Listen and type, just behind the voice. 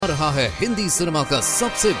रहा है हिंदी सिनेमा का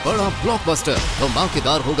सबसे बड़ा ब्लॉकबस्टर।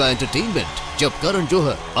 धमाकेदार होगा एंटरटेनमेंट जब करण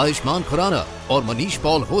जौहर, आयुष्मान खुराना और मनीष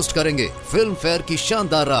पॉल होस्ट करेंगे फिल्म फेयर की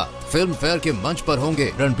शानदार रात। फिल्म फेयर के मंच पर होंगे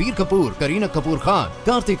रणबीर कपूर, करीना कपूर खान,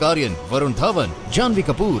 कार्तिक आर्यन, वरुण धवन, जानवी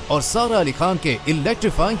कपूर और सारा अली खान के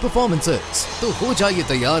इलेक्ट्रीफाइंग परफॉर्मेंसेस। तो हो जाइए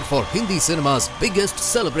तैयार for Hindi cinema's biggest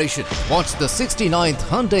celebration. Watch the 69th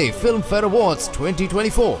Hyundai Film Fair Awards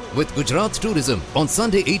 2024 with Gujarat Tourism on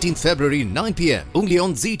Sunday 18th February 9 p.m. only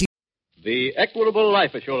on ZT. The Equitable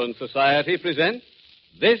Life Assurance Society presents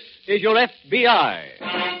This is Your FBI.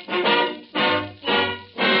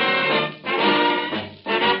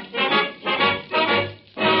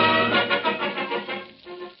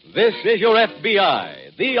 This is Your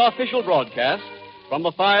FBI, the official broadcast from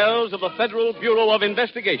the files of the Federal Bureau of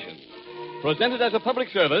Investigation, presented as a public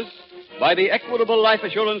service by the Equitable Life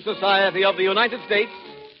Assurance Society of the United States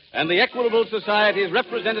and the Equitable Society's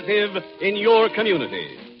representative in your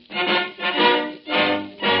community.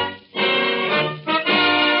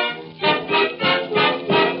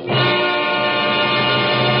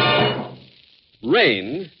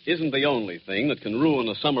 Rain isn't the only thing that can ruin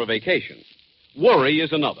a summer vacation. Worry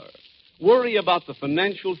is another. Worry about the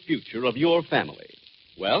financial future of your family.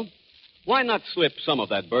 Well, why not slip some of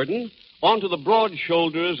that burden onto the broad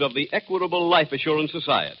shoulders of the Equitable Life Assurance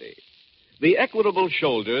Society? The Equitable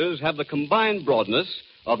shoulders have the combined broadness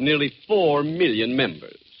of nearly 4 million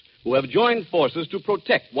members who have joined forces to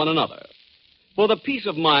protect one another. For the peace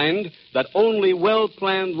of mind that only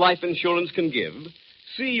well-planned life insurance can give,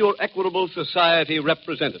 see your Equitable Society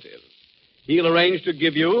representative. He'll arrange to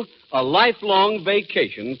give you a lifelong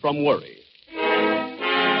vacation from worry.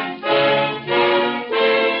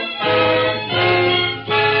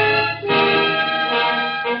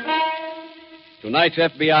 Tonight's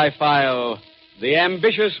FBI file, The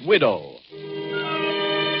Ambitious Widow.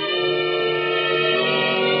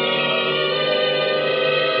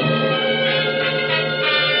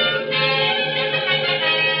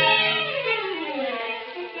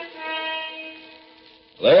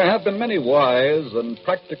 There have been many wise and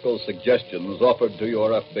practical suggestions offered to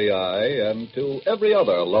your FBI and to every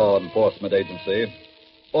other law enforcement agency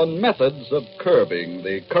on methods of curbing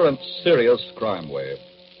the current serious crime wave.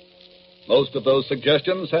 Most of those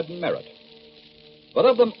suggestions had merit. But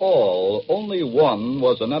of them all, only one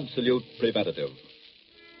was an absolute preventative.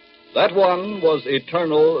 That one was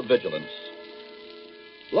eternal vigilance.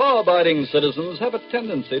 Law-abiding citizens have a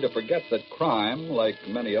tendency to forget that crime, like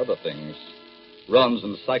many other things, runs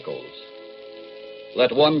in cycles.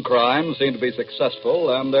 Let one crime seem to be successful,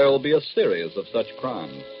 and there will be a series of such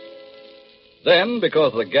crimes. Then,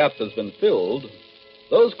 because the gap has been filled,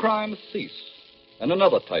 those crimes cease, and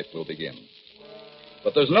another type will begin.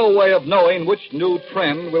 But there's no way of knowing which new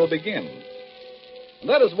trend will begin. And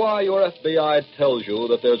that is why your FBI tells you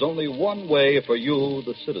that there's only one way for you,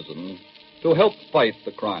 the citizen, to help fight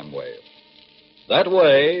the crime wave. That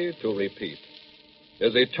way, to repeat,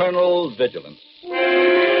 is eternal vigilance.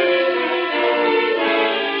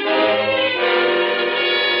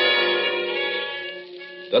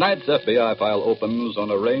 Tonight's FBI file opens on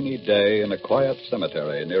a rainy day in a quiet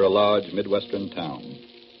cemetery near a large Midwestern town.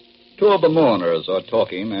 Two of the mourners are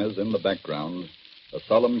talking as, in the background, a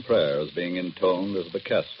solemn prayer is being intoned as the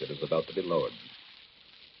casket is about to be lowered.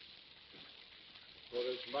 For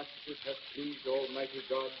as much as has pleased Almighty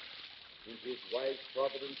God in His wise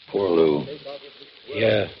providence... Poor Lou.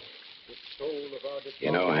 Yeah.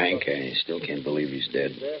 You know, Hank, I still can't believe he's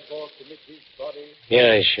dead.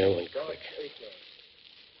 Yeah, I sure went quick.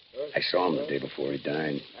 I saw him the day before he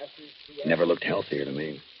died. He never looked healthier to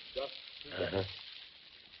me. Uh-huh.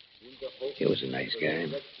 He was a nice guy.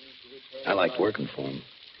 I liked working for him.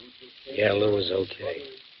 Yeah, Lou was okay.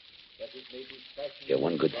 Yeah,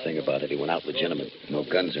 one good thing about it, he went out legitimate. No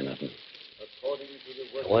guns or nothing.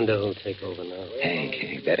 I wonder who'll take over now.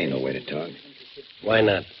 Hank, that ain't no way to talk. Why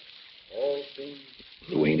not?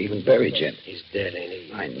 Lou ain't even buried yet. He's dead, ain't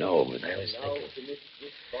he? I know, but... I was thinking.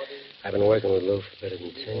 I've been working with Lou for better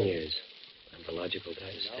than 10 years. I'm the logical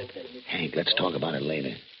guy to step in. Hank, let's talk about it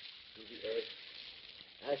later.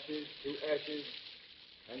 Ashes to ashes,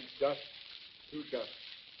 and dust to dust.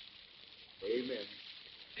 Amen.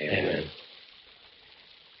 Amen.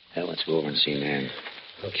 Well, let's go over and see Nan.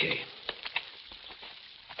 Okay.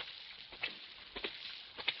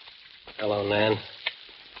 Hello, Nan.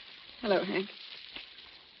 Hello, Hank.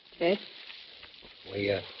 Ted?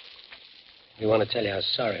 We want to tell you how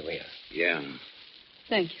sorry we are. Yeah.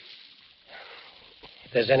 Thank you.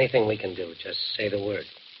 If there's anything we can do, just say the word.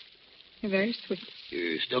 You're very sweet.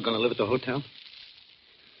 You still going to live at the hotel?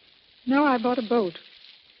 No, I bought a boat.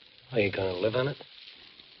 Are you going to live on it?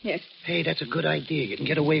 Yes. Hey, that's a good idea. You can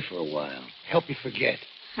get away for a while. Help you forget.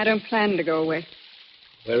 I don't plan to go away.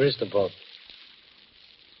 Where is the boat?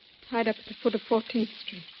 Tied up at the foot of 14th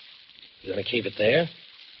Street. You going to keep it there?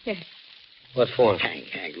 Yes. What for? Hank,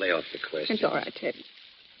 lay off the question. It's all right, Ted.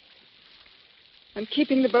 I'm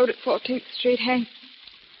keeping the boat at 14th Street, Hank,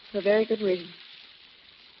 for a very good reason.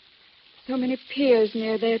 So many piers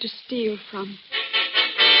near there to steal from.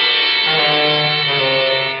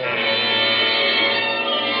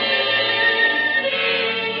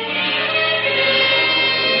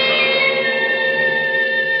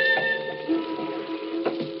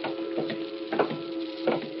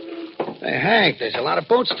 Hey, Hank, there's a lot of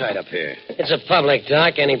boats tied up here. It's a public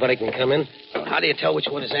dock. Anybody can come in. Well, how do you tell which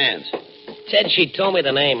one is Ann's? Ted, she told me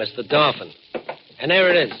the name. It's the Dolphin. And there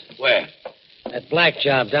it is. Where? That black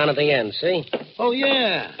job down at the end, see? Oh,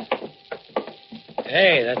 yeah.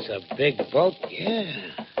 Hey, that's a big boat. Yeah.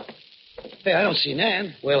 Hey, I don't see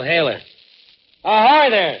Nan. We'll hail her. Oh, hi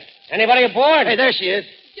there. Anybody aboard? Hey, there she is.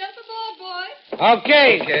 Jump aboard, boys.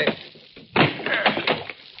 Okay. Okay.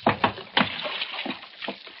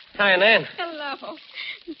 Hi, Nan. Hello.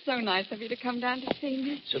 It's so nice of you to come down to see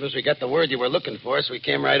me. As soon as we got the word you were looking for us, we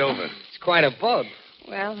came right over. It's quite a boat.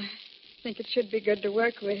 Well, I think it should be good to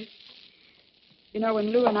work with. You know,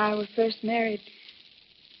 when Lou and I were first married,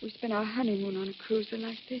 we spent our honeymoon on a cruiser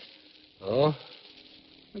like this. Oh?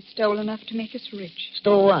 We stole enough to make us rich.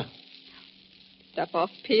 Stole what? Stuff off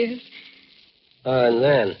piers. And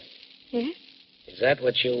then? Yes? Is that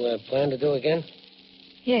what you plan to do again?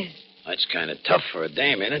 Yes. That's kind of tough for a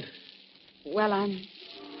dame, ain't it? Well, I'm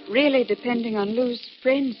really depending on Lou's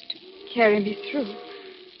friends to carry me through.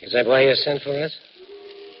 Is that why you sent for us?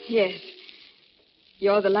 Yes.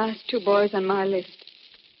 You're the last two boys on my list.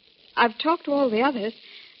 I've talked to all the others.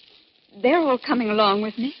 They're all coming along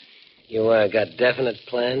with me. You got definite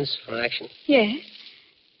plans for action? Yes.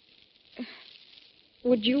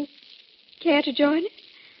 Would you care to join us?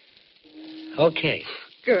 Okay.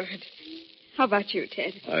 Good. How about you,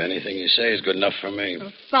 Ted? Anything you say is good enough for me. Oh,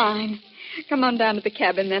 fine. Come on down to the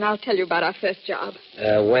cabin, then I'll tell you about our first job.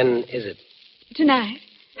 When is it? Tonight.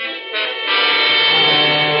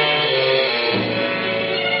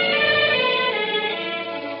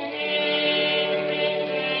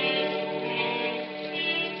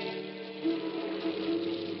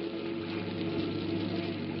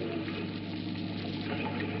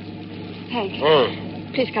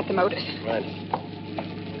 Hank, please cut the motors. Right.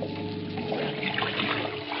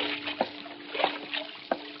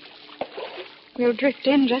 We'll drift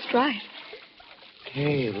in just right.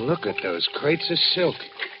 Hey, look at those crates of silk.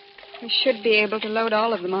 We should be able to load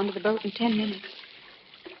all of them onto the boat in 10 minutes.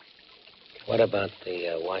 What about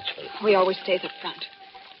the watchman? We always stays up front.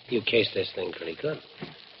 You cased this thing pretty good.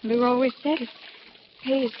 Lou always said it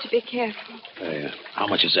pays to be careful. Hey, how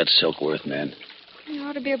much is that silk worth, man? There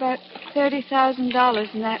ought to be about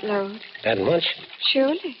 $30,000 in that load. That much?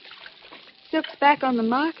 Surely. Silk's back on the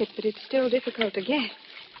market, but it's still difficult to get.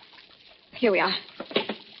 Here we are.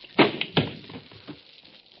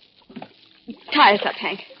 Tie us up,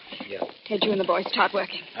 Hank. Yeah. Ted, you and the boys start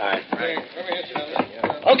working. All right.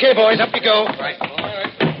 Okay, boys, up you go.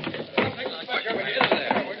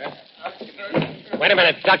 Wait a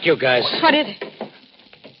minute. Duck, you guys. What is it?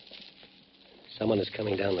 Someone is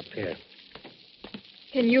coming down the pier.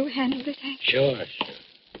 Can you handle this, Hank? Sure.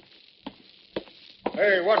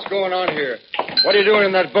 Hey, what's going on here? What are you doing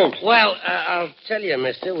in that boat? Well, I'll tell you,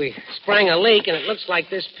 mister. We sprang a leak, and it looks like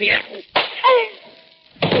this pier.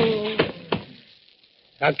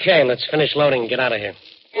 Okay, let's finish loading and get out of here.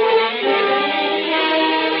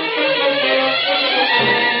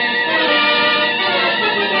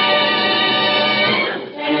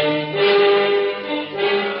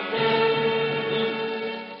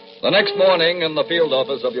 The next morning in the field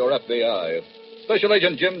office of your FBI, Special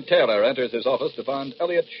Agent Jim Taylor enters his office to find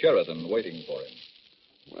Elliot Sheridan waiting for him.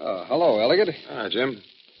 Hello, Elliot. Hi, Jim.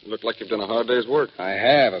 You look like you've done a hard day's work. I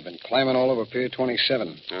have. I've been climbing all over Pier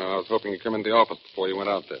 27. I was hoping you'd come into the office before you went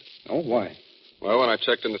out there. Oh, why? Well, when I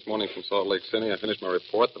checked in this morning from Salt Lake City, I finished my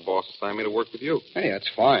report. The boss assigned me to work with you. Hey, that's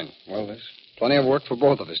fine. Well, there's plenty of work for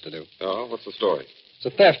both of us to do. Oh, what's the story? It's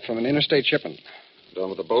a theft from an interstate shipment. Done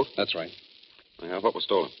with the boat? That's right. Yeah, what was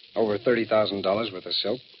stolen? Over $30,000 worth of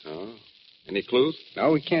silk. Oh. Any clues?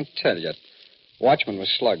 No, we can't tell yet. Watchman was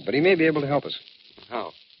slugged, but he may be able to help us.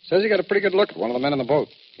 How? Says he got a pretty good look at one of the men on the boat.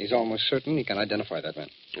 He's almost certain he can identify that man.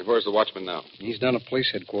 And where's the watchman now? He's down at police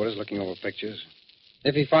headquarters looking over pictures.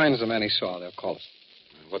 If he finds the man he saw, they'll call us.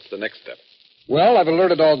 What's the next step? Well, I've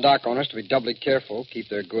alerted all dock owners to be doubly careful, keep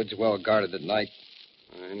their goods well guarded at night.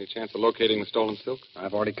 Any chance of locating the stolen silk?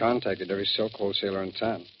 I've already contacted every silk wholesaler in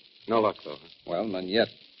town. No luck, though. Huh? Well, none yet.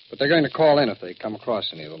 But they're going to call in if they come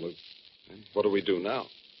across any of the loot. What do we do now?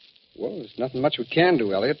 Well, there's nothing much we can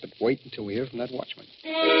do, Elliot, but wait until we hear from that watchman.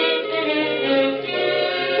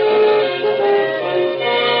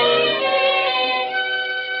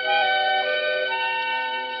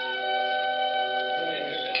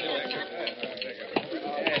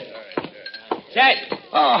 Ted!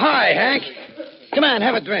 Oh, hi, Hank. Come on,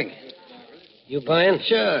 have a drink. You buying?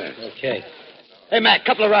 Sure. Okay. Hey, Mac,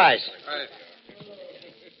 couple of ryes.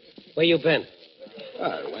 Where you been? Oh,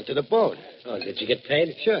 I went to the boat. Oh, did you get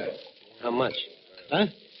paid? Sure. How much? Huh?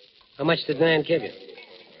 How much did Nan give you?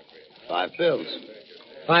 5 bills.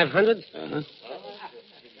 500? Uh-huh.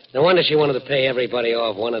 No wonder she wanted to pay everybody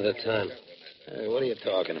off one at a time. Hey, what are you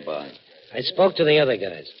talking about? I spoke to the other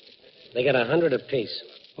guys. They got 100 apiece.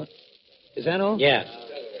 What? Is that all? Yeah.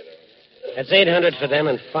 That's 800 for them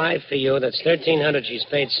and 5 for you. That's 1,300 she's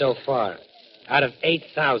paid so far. Out of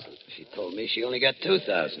 8,000. She told me she only got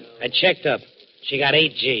 2,000. I checked up. She got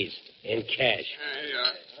 8 G's in cash.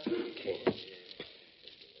 Okay.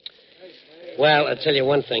 Well, I'll tell you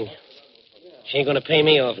one thing. She ain't going to pay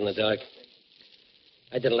me off in the dark.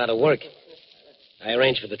 I did a lot of work. I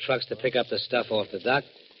arranged for the trucks to pick up the stuff off the dock.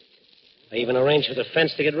 I even arranged for the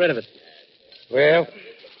fence to get rid of it. Well,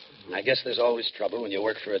 I guess there's always trouble when you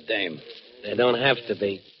work for a dame. There don't have to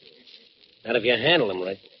be. Not if you handle them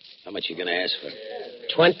right. How much you going to ask for?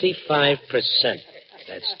 25%.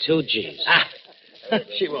 That's 2 G's.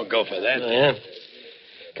 She won't go for that. Oh, yeah?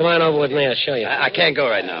 Come on over with me. I'll show you. I can't go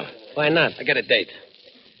right now. Why not? I got a date.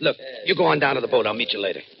 Look, you go on down to the boat. I'll meet you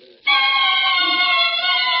later.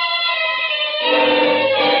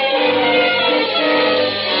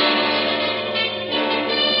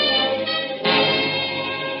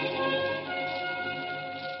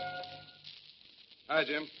 Hi,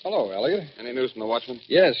 Jim. Hello, Elliot. Any news from the watchman?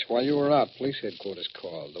 Yes, while you were out, police headquarters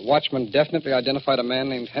called. The watchman definitely identified a man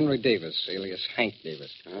named Henry Davis, alias Hank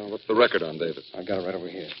Davis. What's the record on Davis? I got it right over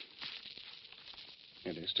here.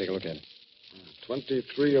 Here it is. Take a look at it.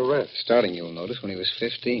 23 arrests. Starting, you'll notice, when he was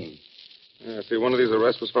 15. Yeah, see, one of these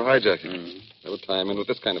arrests was for hijacking. Mm-hmm. That would tie him in with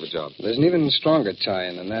this kind of a job. There's an even stronger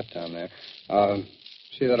tie-in than that down there.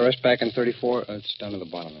 See that arrest back in 34? It's down at the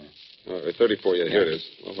bottom there. 34, yeah, here it is.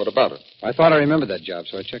 Well, what about it? I thought I remembered that job,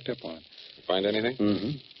 so I checked up on it. Find anything?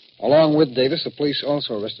 Mm-hmm. Along with Davis, the police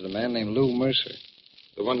also arrested a man named Lou Mercer.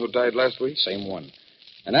 The one who died last week? Same one.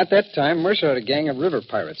 And at that time, Mercer had a gang of river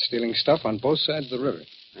pirates stealing stuff on both sides of the river.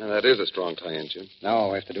 Yeah, that is a strong tie-in, Jim. Now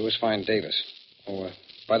all we have to do is find Davis. Oh,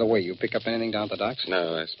 by the way, you pick up anything down at the docks?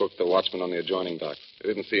 No, I spoke to the watchman on the adjoining dock. They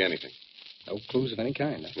didn't see anything. No clues of any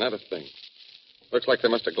kind. Not a thing. Looks like they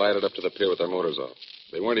must have glided up to the pier with their motors off.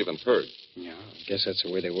 They weren't even heard. Yeah, I guess that's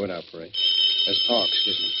the way they would operate.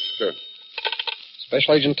 Excuse me. Sure.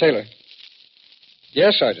 Special Agent Taylor.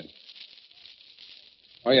 Yes, Sergeant.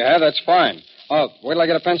 Oh, you have? That's fine. Oh, wait till I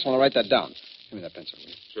get a pencil and I'll write that down. Give me that pencil, will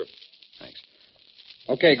you? Sure. Thanks.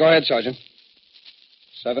 Okay, go ahead, Sergeant.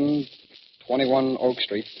 721 Oak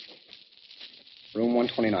Street. Room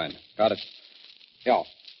 129. Got it. Yeah.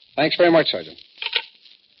 Thanks very much, Sergeant.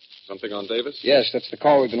 Something on Davis? Yes, that's the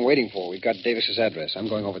call we've been waiting for. We've got Davis's address. I'm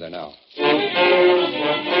going over there now.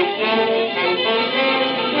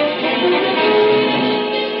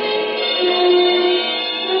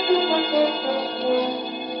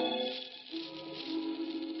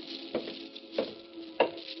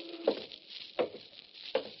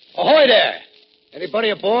 Ahoy there!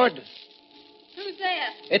 Anybody aboard? Who's there?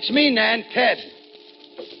 It's me, Nan, Ted.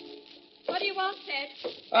 What do you want, Ted?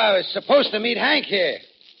 I was supposed to meet Hank here.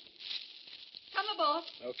 Come aboard.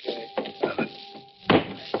 Okay.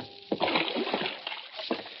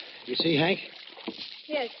 You see Hank?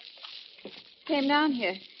 Yes. Came down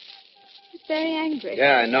here. He's very angry.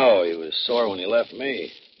 Yeah, I know. He was sore when he left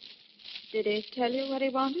me. Did he tell you what he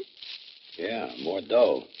wanted? Yeah, more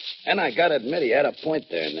dough. And I gotta admit, he had a point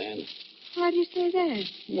there, Nan. Why do you say that?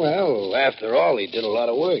 Well, after all, he did a lot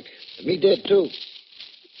of work. And me did, too.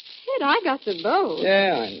 Ted, I got the boat.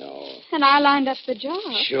 Yeah, I know. And I lined up the job.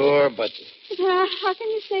 Sure, but... How can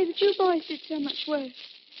you say that you boys did so much work?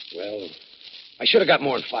 Well, I should have got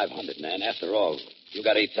more than 500, Nan. After all, you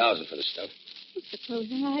got 8,000 for the stuff. Well,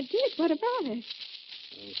 supposing I did, what about it?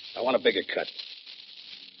 I want a bigger cut.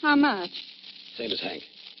 How much? Same as Hank.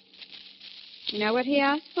 You know what he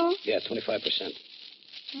asked for? Yeah, 25%.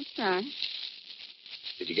 That's right.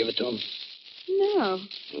 Did you give it to him? No.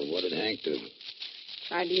 Well, what did Hank do?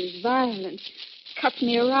 Tried to use violence. Cut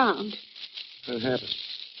me around. What happened?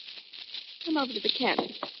 Come over to the cabin.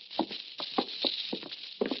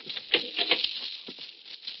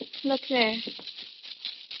 Look there.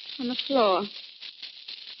 On the floor.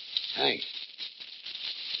 Hank.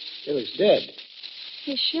 He was dead.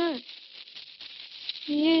 He should.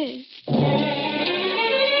 He is.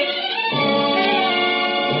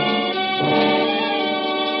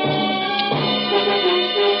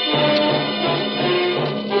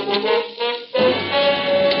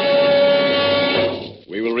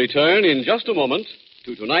 We will return in just a moment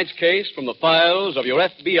to tonight's case from the files of your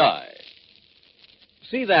FBI.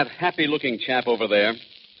 See that happy-looking chap over there?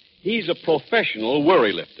 He's a professional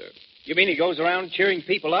worry lifter. You mean he goes around cheering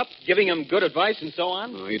people up, giving them good advice and so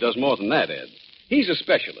on? Oh, he does more than that, Ed. He's a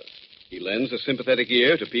specialist. He lends a sympathetic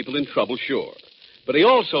ear to people in trouble, sure. But he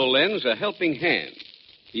also lends a helping hand.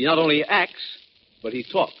 He not only acts, but he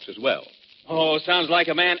talks as well. Oh, sounds like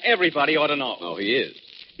a man everybody ought to know. Oh, he is.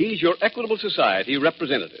 He's your Equitable Society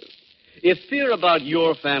representative. If fear about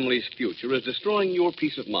your family's future is destroying your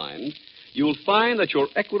peace of mind, you'll find that your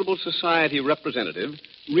Equitable Society representative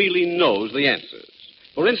really knows the answers.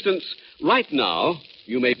 For instance, right now,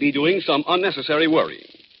 you may be doing some unnecessary worrying,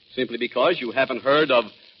 simply because you haven't heard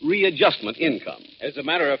of readjustment income. As a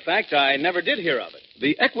matter of fact, I never did hear of it.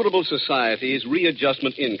 The Equitable Society's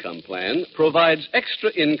readjustment income plan provides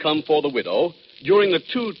extra income for the widow during the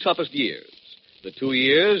 2 toughest years. The 2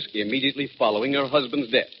 years immediately following her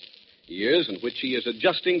husband's death. Years in which he is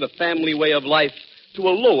adjusting the family way of life to a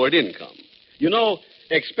lowered income. You know,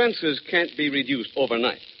 expenses can't be reduced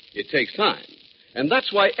overnight. It takes time. And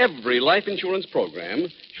that's why every life insurance program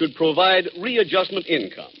should provide readjustment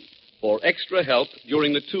income for extra help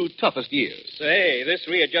during the 2 toughest years. Say, this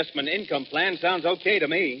readjustment income plan sounds okay to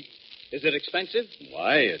me. Is it expensive?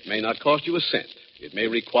 Why, it may not cost you a cent. It may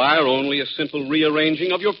require only a simple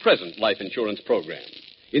rearranging of your present life insurance program.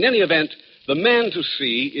 In any event, the man to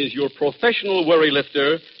see is your professional worry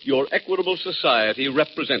lifter, your Equitable Society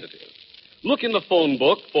representative. Look in the phone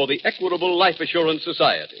book for the Equitable Life Assurance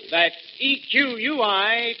Society. That's EQUITABLE.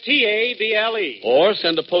 Or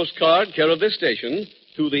send a postcard, care of this station,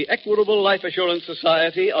 to the Equitable Life Assurance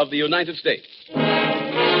Society of the United States.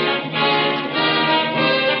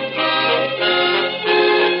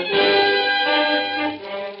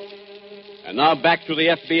 And now back to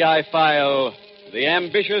the FBI file, The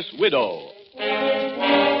Ambitious Widow.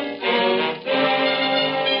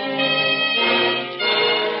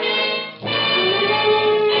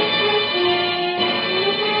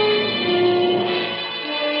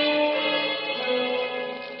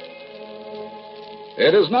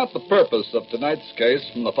 It is not the purpose of tonight's case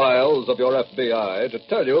from the files of your FBI to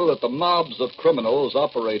tell you that the mobs of criminals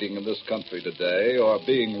operating in this country today are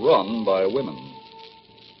being run by women.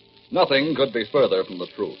 Nothing could be further from the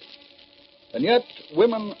truth. And yet,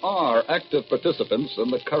 women are active participants in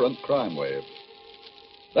the current crime wave.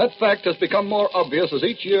 That fact has become more obvious as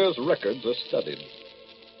each year's records are studied.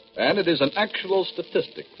 And it is an actual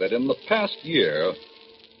statistic that in the past year,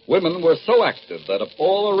 women were so active that of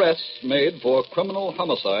all arrests made for criminal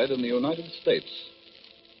homicide in the United States,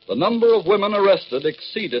 the number of women arrested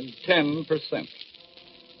exceeded 10%.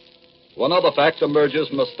 One other fact emerges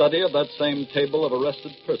from a study of that same table of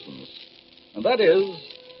arrested persons, and that is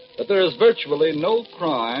that there is virtually no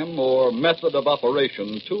crime or method of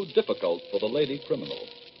operation too difficult for the lady criminal.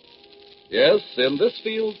 Yes, in this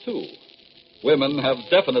field, too, women have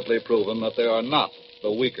definitely proven that they are not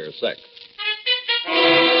the weaker sex.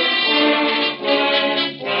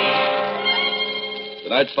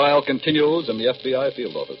 Tonight's file continues in the FBI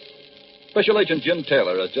field office. Special Agent Jim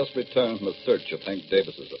Taylor has just returned from a search of Hank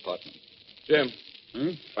Davis's apartment. Jim,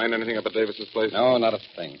 find anything up at Davis's place? No, not a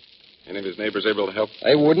thing. Any of his neighbors able to help?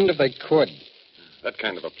 They wouldn't if they could. That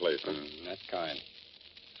kind of a place, huh? That kind.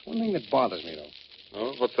 There's one thing that bothers me, though.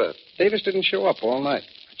 Oh, what's that? Davis didn't show up all night.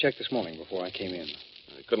 I checked this morning before I came in.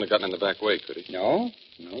 He couldn't have gotten in the back way, could he? No,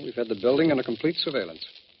 we've had the building under complete surveillance.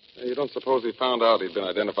 You don't suppose he found out he'd been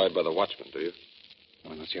identified by the watchman, do you?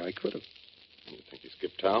 Well, I don't see how he could have. You think he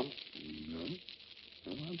skipped town?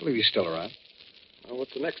 No, I believe he's still around. Well,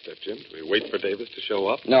 what's the next step, Jim? Do we wait for Davis to show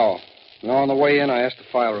up? No, on the way in, I asked the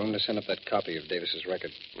file room to send up that copy of Davis's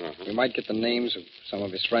record. Uh-huh. We might get the names of some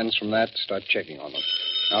of his friends from that, start checking on them.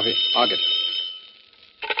 I'll get it.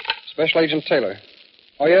 Special Agent Taylor.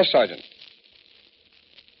 Oh, yes, Sergeant.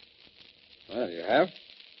 Well, you have?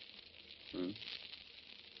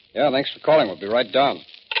 Yeah, thanks for calling. We'll be right down.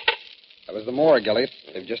 That was the morgue, Elliot.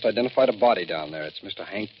 They've just identified a body down there. It's Mr.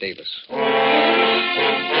 Hank Davis.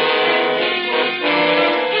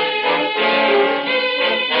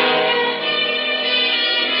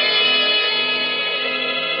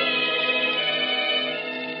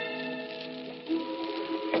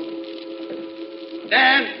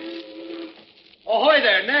 Nan! Ahoy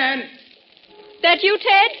there, Nan! That you,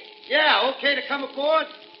 Ted? Yeah, okay to come aboard?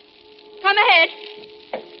 Come ahead.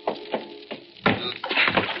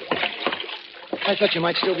 I thought you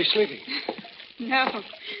might still be sleeping. No.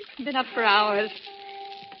 Been up for hours.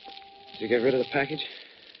 Did you get rid of the package?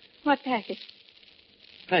 What package?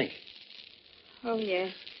 Hank. Oh,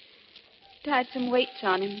 yes. Tied some weights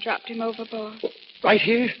on him, dropped him overboard. Right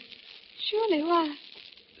here? Surely, why?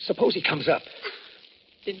 Suppose he comes up.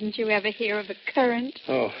 Didn't you ever hear of a current?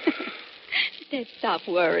 Oh. Dad, stop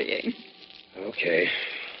worrying. Okay.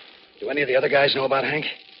 Do any of the other guys know about Hank?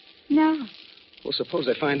 No. Well, suppose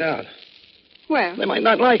they find out. Well, They might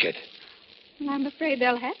not like it. I'm afraid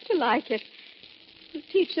they'll have to like it. It'll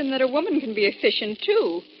teach them that a woman can be efficient,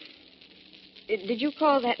 too. Did you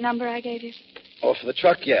call that number I gave you? Oh, for the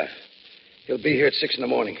truck, yeah. He'll be here at 6 in the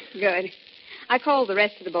morning. Good. I called the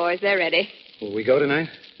rest of the boys. They're ready. Will we go tonight?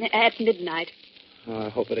 At midnight. Oh, I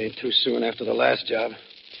hope it ain't too soon after the last job.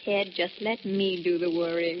 Ted, just let me do the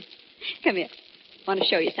worrying. Come here. I want to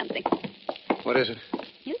show you something. What is it?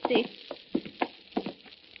 You'll see.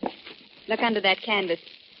 Look under that canvas.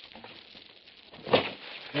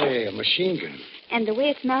 Hey, a machine gun. And the way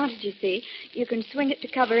it's mounted, you see, you can swing it to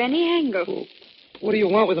cover any angle. Well, what do you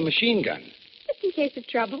want with a machine gun? Just in case of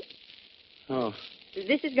trouble. Oh,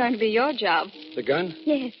 This is going to be your job. the gun?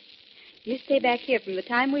 Yes. You stay back here from the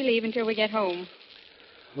time we leave until we get home.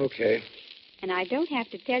 Okay. And I don't have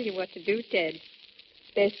to tell you what to do, Ted.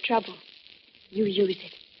 If there's trouble, you use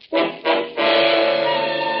it.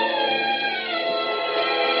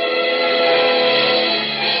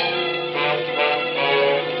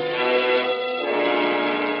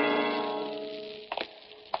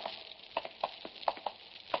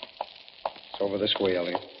 It's over this way,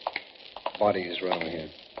 Elliot. Body is right over here.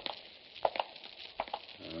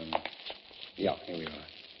 Yeah, here we are.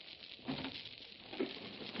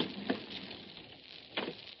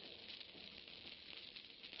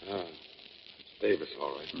 Ah, it's Davis,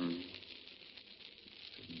 all right.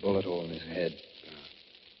 Bullet hole in his head.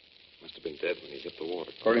 Must have been dead when he hit the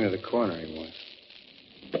water. According to the coroner, he was.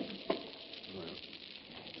 Well.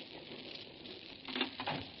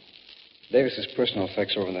 Davis's personal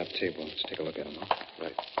effects are over on that table. Let's take a look at them, huh?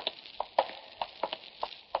 Right.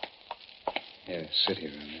 Yeah, sit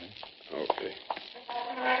here. Okay.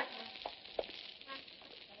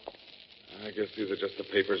 I guess these are just the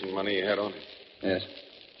papers and money he had on him. Yes.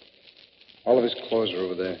 All of his clothes are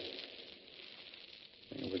over there.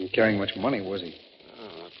 He wasn't carrying much money, was he?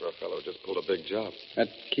 Oh, not for a fellow who just pulled a big job. That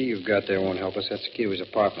key you've got there won't help us. That's the key to his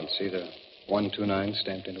apartment. See the 129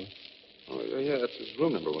 stamped into it? Oh, yeah, that's his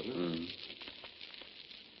room number, wasn't it? Mm.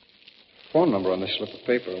 Phone number on this slip of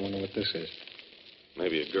paper. I wonder what this is.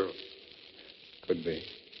 Maybe a girl. Could be.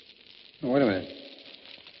 Oh, wait a minute.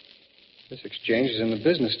 This exchange is in the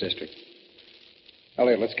business district.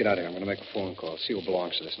 Elliot, let's get out of here. I'm going to make a phone call. See who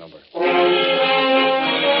belongs to this number.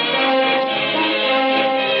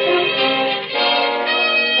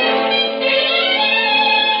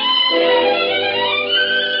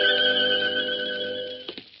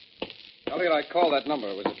 Elliot, I called that number.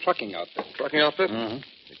 It was a trucking outfit. Trucking outfit? Mm-hmm.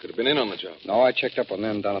 He could have been in on the job. No, I checked up on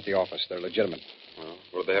them down at the office. They're legitimate. Well,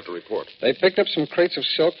 what did they have to report? They picked up some crates of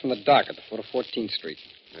silk from the dock at the foot of 14th Street.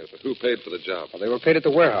 Yeah, but who paid for the job? Well, they were paid at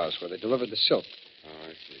the warehouse where they delivered the silk. Oh,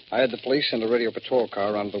 I see. I had the police send a radio patrol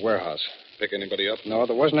car around to the warehouse. Pick anybody up? No,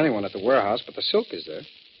 there wasn't anyone at the warehouse, but the silk is there.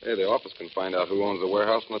 Hey, the office can find out who owns the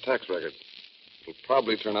warehouse from the tax records. It'll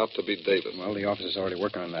probably turn out to be Davis. Well, the office is already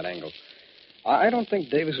working on that angle. I don't think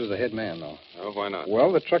Davis was the head man, though. Oh, why not?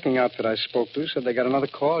 Well, the trucking outfit I spoke to said they got another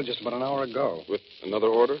call just about an hour ago. With another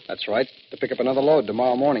order? That's right. To pick up another load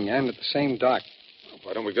tomorrow morning and at the same dock.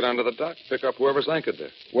 Why don't we go down to the dock, pick up whoever's anchored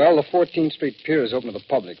there? Well, the 14th Street Pier is open to the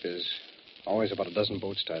public. There's always about a dozen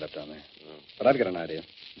boats tied up down there. Oh. But I've got an idea.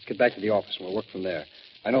 Let's get back to the office and we'll work from there.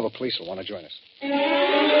 I know the police will want to join us.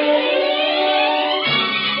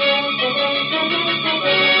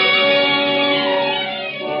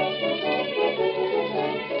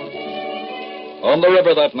 On the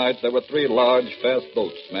river that night, there were 3 large, fast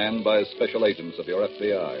boats manned by special agents of your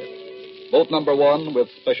FBI. Boat number 1, with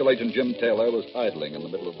Special Agent Jim Taylor, was idling in the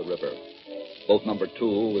middle of the river. Boat number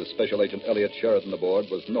 2, with Special Agent Elliot Sheridan aboard,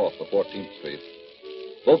 was north of 14th Street.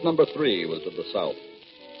 Boat number 3 was to the south.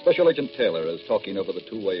 Special Agent Taylor is talking over the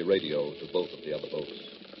two-way radio to both of the other boats.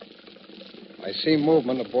 I see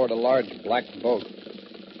movement aboard a large black boat.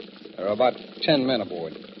 There are about 10 men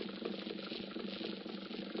aboard.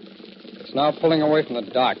 It's now pulling away from the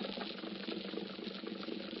dock.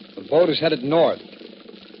 The boat is headed north.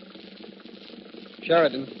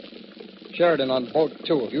 Sheridan on boat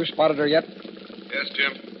 2. Have you spotted her yet? Yes,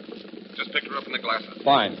 Jim. Just picked her up in the glasses.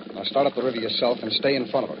 Fine. Now start up the river yourself and stay in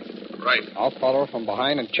front of her. Right. I'll follow her from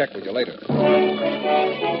behind and check with you later.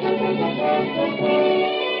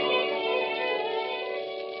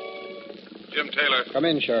 Jim Taylor. Come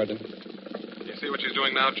in, Sheridan. You see what she's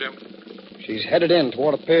doing now, Jim? She's headed in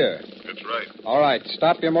toward a pier. That's right. All right,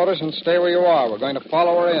 stop your motors and stay where you are. We're going to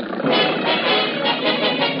follow her in.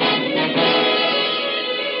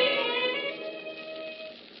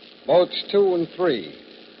 Boats 2 and 3.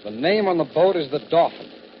 The name on the boat is the Dolphin.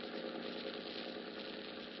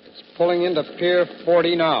 It's pulling into Pier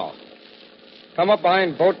 40 now. Come up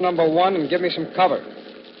behind boat number 1 and give me some cover.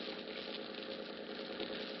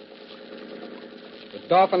 The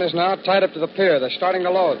Dolphin is now tied up to the pier. They're starting to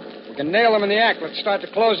load. We can nail them in the act. Let's start to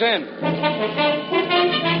close in.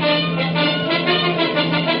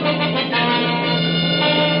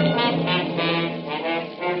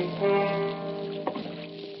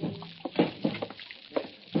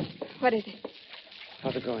 What is it?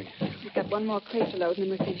 How's it going? We've got one more crate to load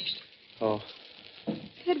and then we're finished. Oh,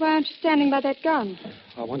 Ted, why aren't you standing by that gun?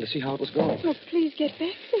 I wanted to see how it was going. Oh, please get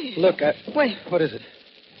back there. Look, Wait. What is it?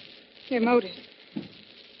 Your motors.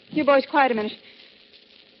 You boys, quiet a minute.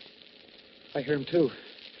 I hear him, too.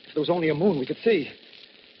 If there was only a moon, we could see.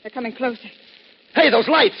 They're coming closer. Hey, those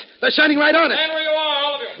lights! They're shining right on us. Stand where you are,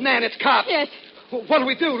 all of you. Nan, it's cops. Yes. What do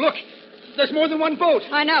we do? Look, there's more than one boat.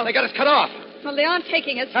 I know. They got us cut off. Well, they aren't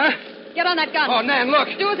taking us. Huh? Get on that gun. Oh, Nan, look.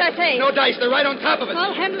 Do as I say. No dice. They're right on top of us.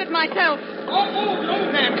 I'll handle it myself.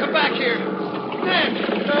 Oh, Nan, come back here. Nan,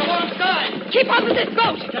 they're alongside. Keep on with this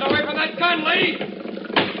boat. Get away from that gun, lady.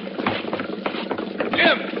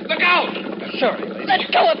 Jim, look out. Sorry, lady.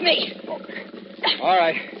 Let go of me. All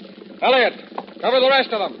right. Elliot, cover the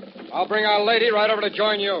rest of them. I'll bring our lady right over to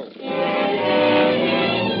join you.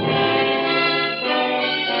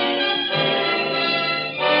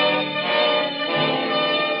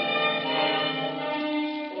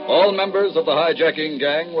 All members of the hijacking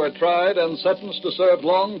gang were tried and sentenced to serve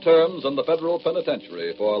long terms in the federal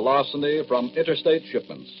penitentiary for larceny from interstate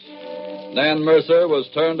shipments. Nan Mercer was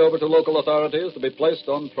turned over to local authorities to be placed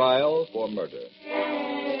on trial for murder.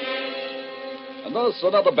 And thus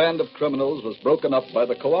another band of criminals was broken up by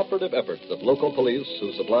the cooperative efforts of local police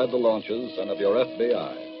who supplied the launches and of your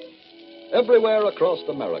FBI. Everywhere across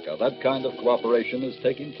America, that kind of cooperation is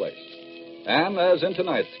taking place. And as in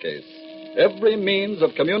tonight's case, every means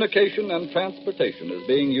of communication and transportation is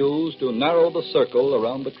being used to narrow the circle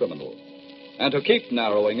around the criminal, and to keep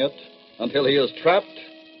narrowing it until he is trapped,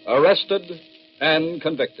 arrested, and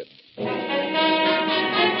convicted.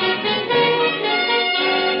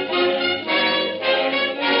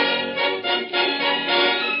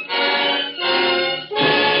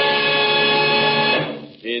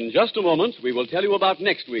 In just a moment, we will tell you about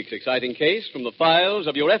next week's exciting case from the files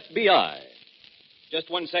of your FBI. Just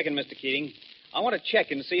 1 second, Mr. Keating. I want to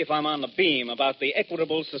check and see if I'm on the beam about the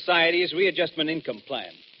Equitable Society's readjustment income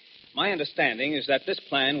plan. My understanding is that this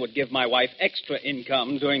plan would give my wife extra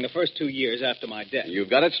income during the first 2 years after my death. You've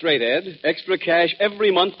got it straight, Ed. Extra cash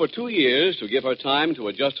every month for 2 years to give her time to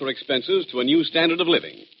adjust her expenses to a new standard of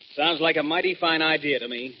living. Sounds like a mighty fine idea to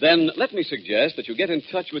me. Then let me suggest that you get in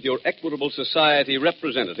touch with your Equitable Society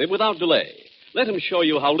representative without delay. Let him show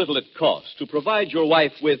you how little it costs to provide your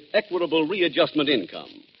wife with equitable readjustment income.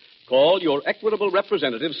 Call your Equitable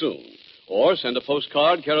representative soon, or send a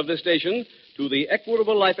postcard care of this station to the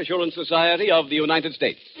Equitable Life Assurance Society of the United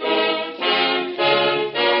States.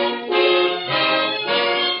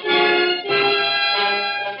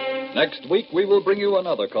 Next week, we will bring you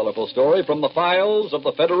another colorful story from the files of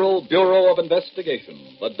the Federal Bureau of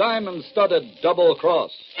Investigation, the diamond-studded Double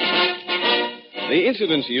Cross. The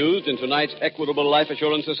incidents used in tonight's Equitable Life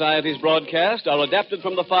Assurance Society's broadcast are adapted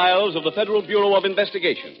from the files of the Federal Bureau of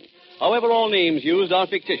Investigation. However, all names used are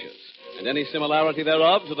fictitious, and any similarity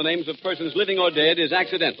thereof to the names of persons living or dead is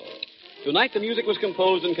accidental. Tonight, the music was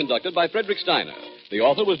composed and conducted by Frederick Steiner. The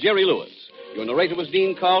author was Jerry Lewis. Your narrator was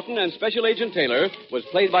Dean Carlton, and Special Agent Taylor was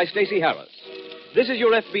played by Stacey Harris. This is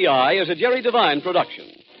Your FBI is a Jerry Devine production.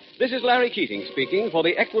 This is Larry Keating speaking for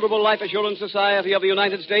the Equitable Life Assurance Society of the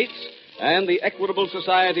United States and the Equitable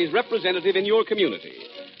Society's representative in your community,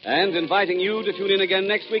 and inviting you to tune in again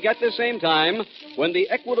next week at the same time when the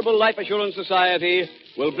Equitable Life Assurance Society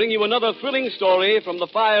will bring you another thrilling story from the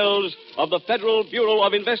files of the Federal Bureau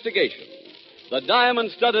of Investigation. The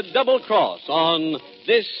diamond-studded Double Cross on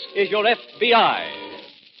This Is Your FBI.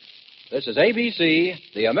 This is ABC,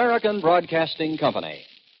 the American Broadcasting Company.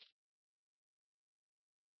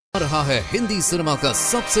 आ रहा है Hindi cinema का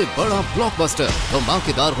सबसे बड़ा blockbuster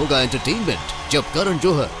धमाकेदार होगा entertainment जब करण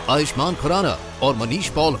जौहर, आयुष्मान खुराना और Manish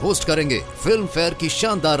Paul host करेंगे फिल्म फेयर की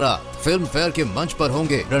शानदार रात। फिल्म फेयर के मंच पर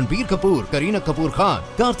होंगे रणबीर कपूर, करीना कपूर खान,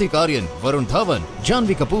 कार्तिक आर्यन, वरुण धवन,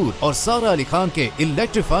 जानवी कपूर और सारा अली खान के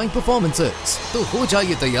इलेक्ट्रीफाइंग परफॉर्मेंसेस। तो हो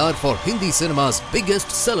जाइए तैयार for Hindi cinema's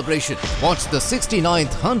biggest celebration. Watch the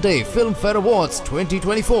 69th Hyundai Film Fair Awards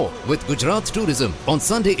 2024 with Gujarat Tourism on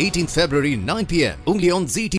Sunday 18th February 9 p.m. only on ZT.